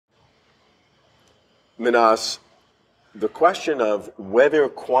Menas, the question of whether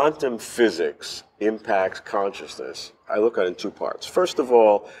quantum physics impacts consciousness, I look at it in two parts. First of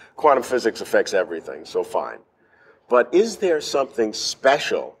all, quantum physics affects everything, so fine. But is there something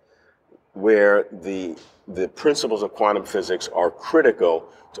special where the principles of quantum physics are critical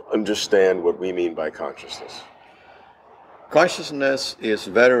to understand what we mean by consciousness? Consciousness is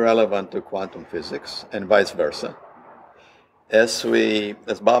very relevant to quantum physics and vice versa. As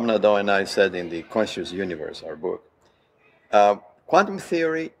Bob Nadeau and I said in the Conscious Universe, our book, quantum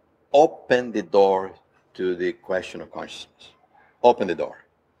theory opened the door to the question of consciousness. Opened the door.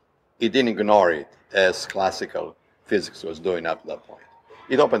 It didn't ignore it as classical physics was doing up to that point.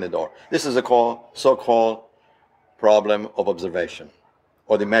 It opened the door. This is a so-called problem of observation,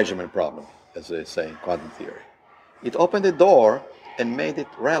 or the measurement problem, as they say in quantum theory. It opened the door and made it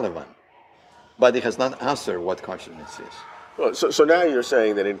relevant, but it has not answered what consciousness is. Well, so now you're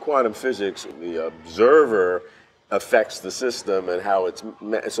saying that in quantum physics, the observer affects the system and how it's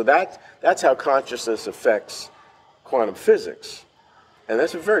so that's how consciousness affects quantum physics, and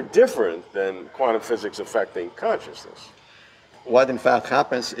that's very different than quantum physics affecting consciousness. What in fact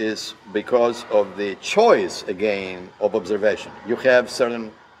happens is because of the choice again of observation. You have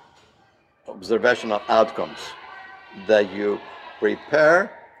certain observational outcomes that you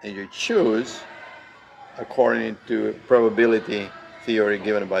prepare and you choose according to probability theory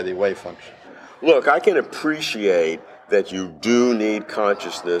given by the wave function. Look, I can appreciate that you do need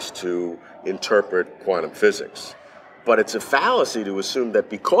consciousness to interpret quantum physics, but it's a fallacy to assume that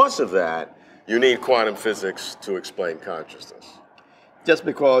because of that, you need quantum physics to explain consciousness. Just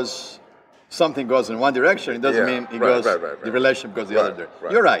because something goes in one direction, it doesn't mean the relationship goes the other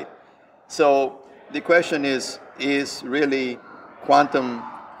direction. You're right. So the question is really quantum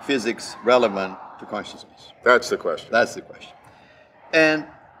physics relevant to consciousness? That's the question. That's the question. And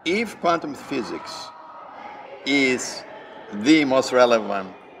if quantum physics is the most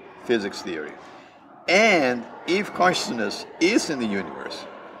relevant physics theory, and if consciousness is in the universe,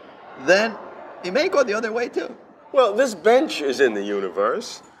 then it may go the other way too. Well, this bench is in the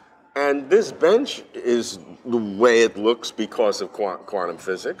universe, and this bench is the way it looks because of quantum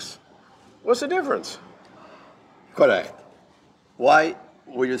physics. What's the difference? Correct. Why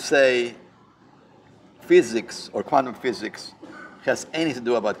would you say physics or quantum physics has anything to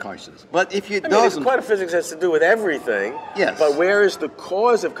do about consciousness? But if it doesn't... Quantum physics has to do with everything. Yes. But where is the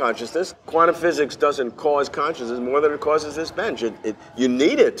cause of consciousness? Quantum physics doesn't cause consciousness more than it causes this bench. You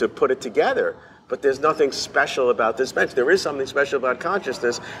need it to put it together. But there's nothing special about this bench. There is something special about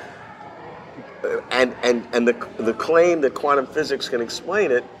consciousness. And the claim that quantum physics can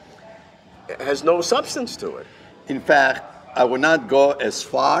explain it has no substance to it. In fact, I would not go as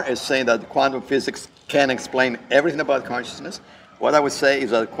far as saying that quantum physics can explain everything about consciousness. What I would say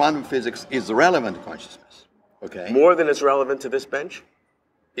is that quantum physics is relevant to consciousness. Okay? More than it's relevant to this bench?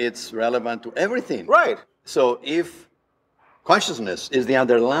 It's relevant to everything. Right. So if consciousness is the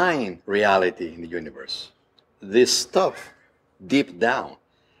underlying reality in the universe, this stuff deep down,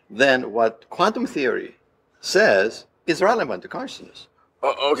 then what quantum theory says is relevant to consciousness.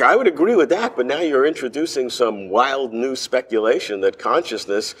 Okay, I would agree with that, but now you're introducing some wild new speculation that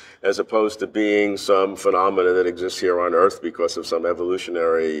consciousness, as opposed to being some phenomena that exists here on Earth because of some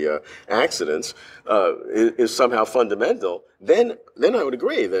evolutionary accidents, is somehow fundamental. Then I would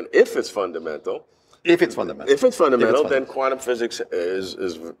agree. Then if it's fundamental, then quantum physics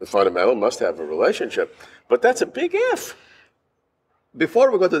is fundamental, must have a relationship. But that's a big if.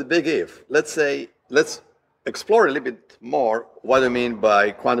 Before we go to the big if, let's explore a little bit more what I mean by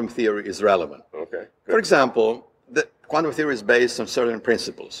quantum theory is relevant. Okay. Good. For example, the quantum theory is based on certain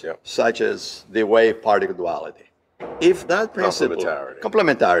principles, such as the wave-particle duality. If that principle,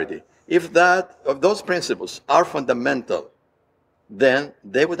 complementarity, if those principles are fundamental, then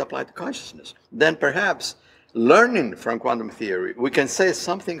they would apply to consciousness. Then perhaps learning from quantum theory, we can say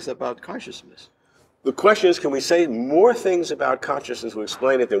some things about consciousness. The question is, can we say more things about consciousness to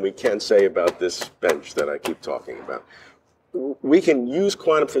explain it than we can say about this bench that I keep talking about? We can use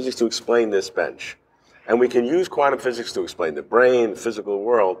quantum physics to explain this bench, and we can use quantum physics to explain the brain, the physical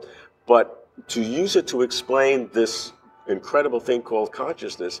world, but to use it to explain this incredible thing called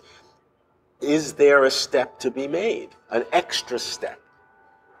consciousness, is there a step to be made, an extra step?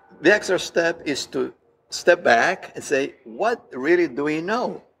 The extra step is to step back and say, what really do we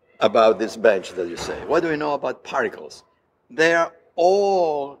know about this bench that you say? What do we know about particles? They are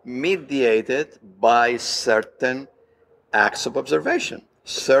all mediated by certain acts of observation,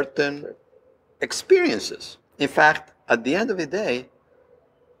 certain experiences. In fact, at the end of the day,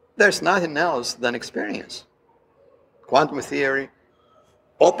 there's nothing else than experience. Quantum theory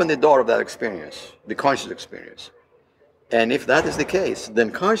open the door of that experience, the conscious experience. And if that is the case,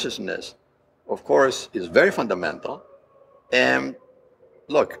 then consciousness, of course, is very fundamental. And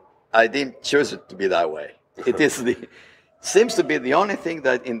look, I didn't choose it to be that way. It is seems to be the only thing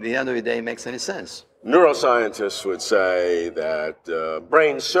that in the end of the day makes any sense. Neuroscientists would say that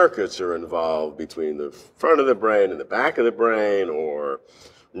brain circuits are involved between the front of the brain and the back of the brain, or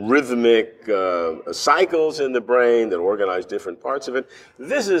rhythmic cycles in the brain that organize different parts of it.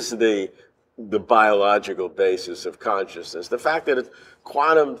 This is the biological basis of consciousness. The fact that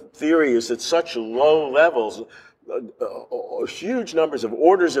quantum theory is at such low levels, huge numbers of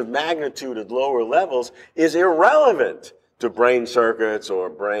orders of magnitude at lower levels, is irrelevant to brain circuits or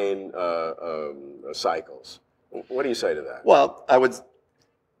brain cycles. What do you say to that? Well, I would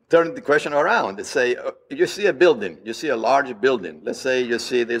turn the question around and say, you see a building, you see a large building. Let's say you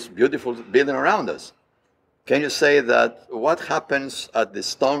see this beautiful building around us. Can you say that what happens at the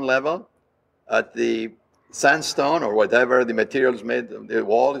stone level, at the sandstone or whatever the material is made, the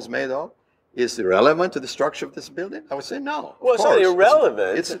wall is made of, is irrelevant to the structure of this building? I would say no. Well, it's not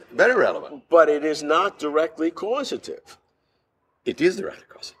irrelevant. It's very relevant. But it is not directly causative. It is directly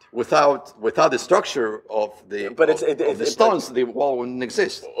causative. Without the structure of the stones, the wall wouldn't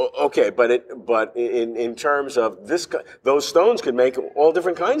exist. Okay, but in terms of this, those stones could make all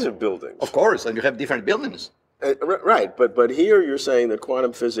different kinds of buildings. Of course, and you have different buildings. Right, but here you're saying that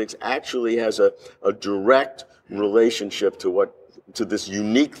quantum physics actually has a direct relationship to this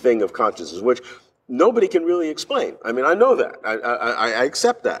unique thing of consciousness, which nobody can really explain. I mean, I know that. I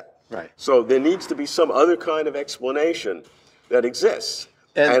accept that. Right. So there needs to be some other kind of explanation that exists.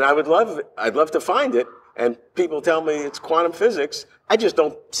 And I'd love to find it, and people tell me it's quantum physics. I just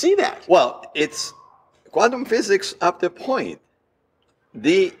don't see that. Well, it's quantum physics up to a point.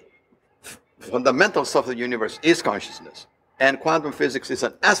 The fundamentals of the universe is consciousness, and quantum physics is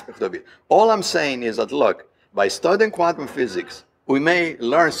an aspect of it. All I'm saying is that, look, by studying quantum physics, we may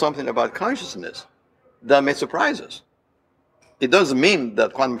learn something about consciousness that may surprise us. It doesn't mean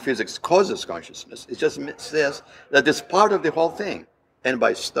that quantum physics causes consciousness. It just says that it's part of the whole thing. And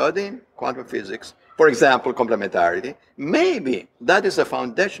by studying quantum physics, for example, complementarity, maybe that is a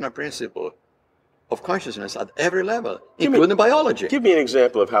foundational principle of consciousness at every level, including biology. Give me an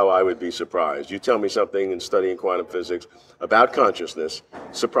example of how I would be surprised. You tell me something in studying quantum physics about consciousness,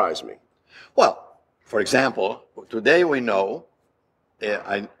 surprise me. Well, for example, today we know,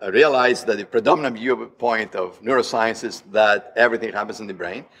 I realize that the predominant viewpoint of neuroscience is that everything happens in the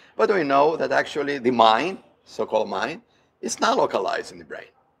brain, but we know that actually the mind, so-called mind, is not localized in the brain.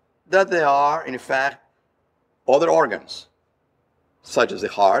 That there are, in fact, other organs, such as the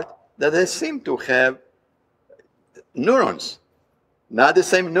heart, that they seem to have neurons. Not the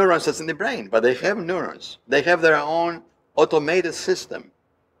same neurons as in the brain, but they have neurons. They have their own automated system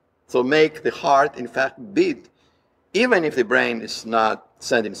to make the heart, in fact, beat, even if the brain is not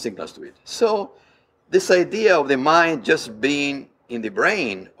sending signals to it. So this idea of the mind just being in the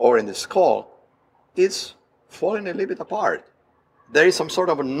brain or in the skull is falling a little bit apart. There is some sort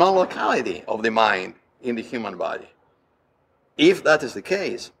of a non-locality of the mind in the human body. If that is the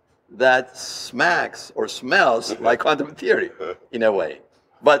case, that smacks or smells like quantum theory in a way.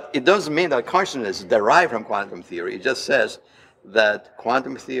 But it doesn't mean that consciousness is derived from quantum theory. It just says that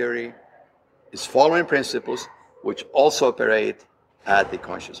quantum theory is following principles which also operate at the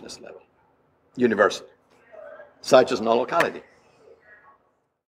consciousness level, universally, such as non-locality.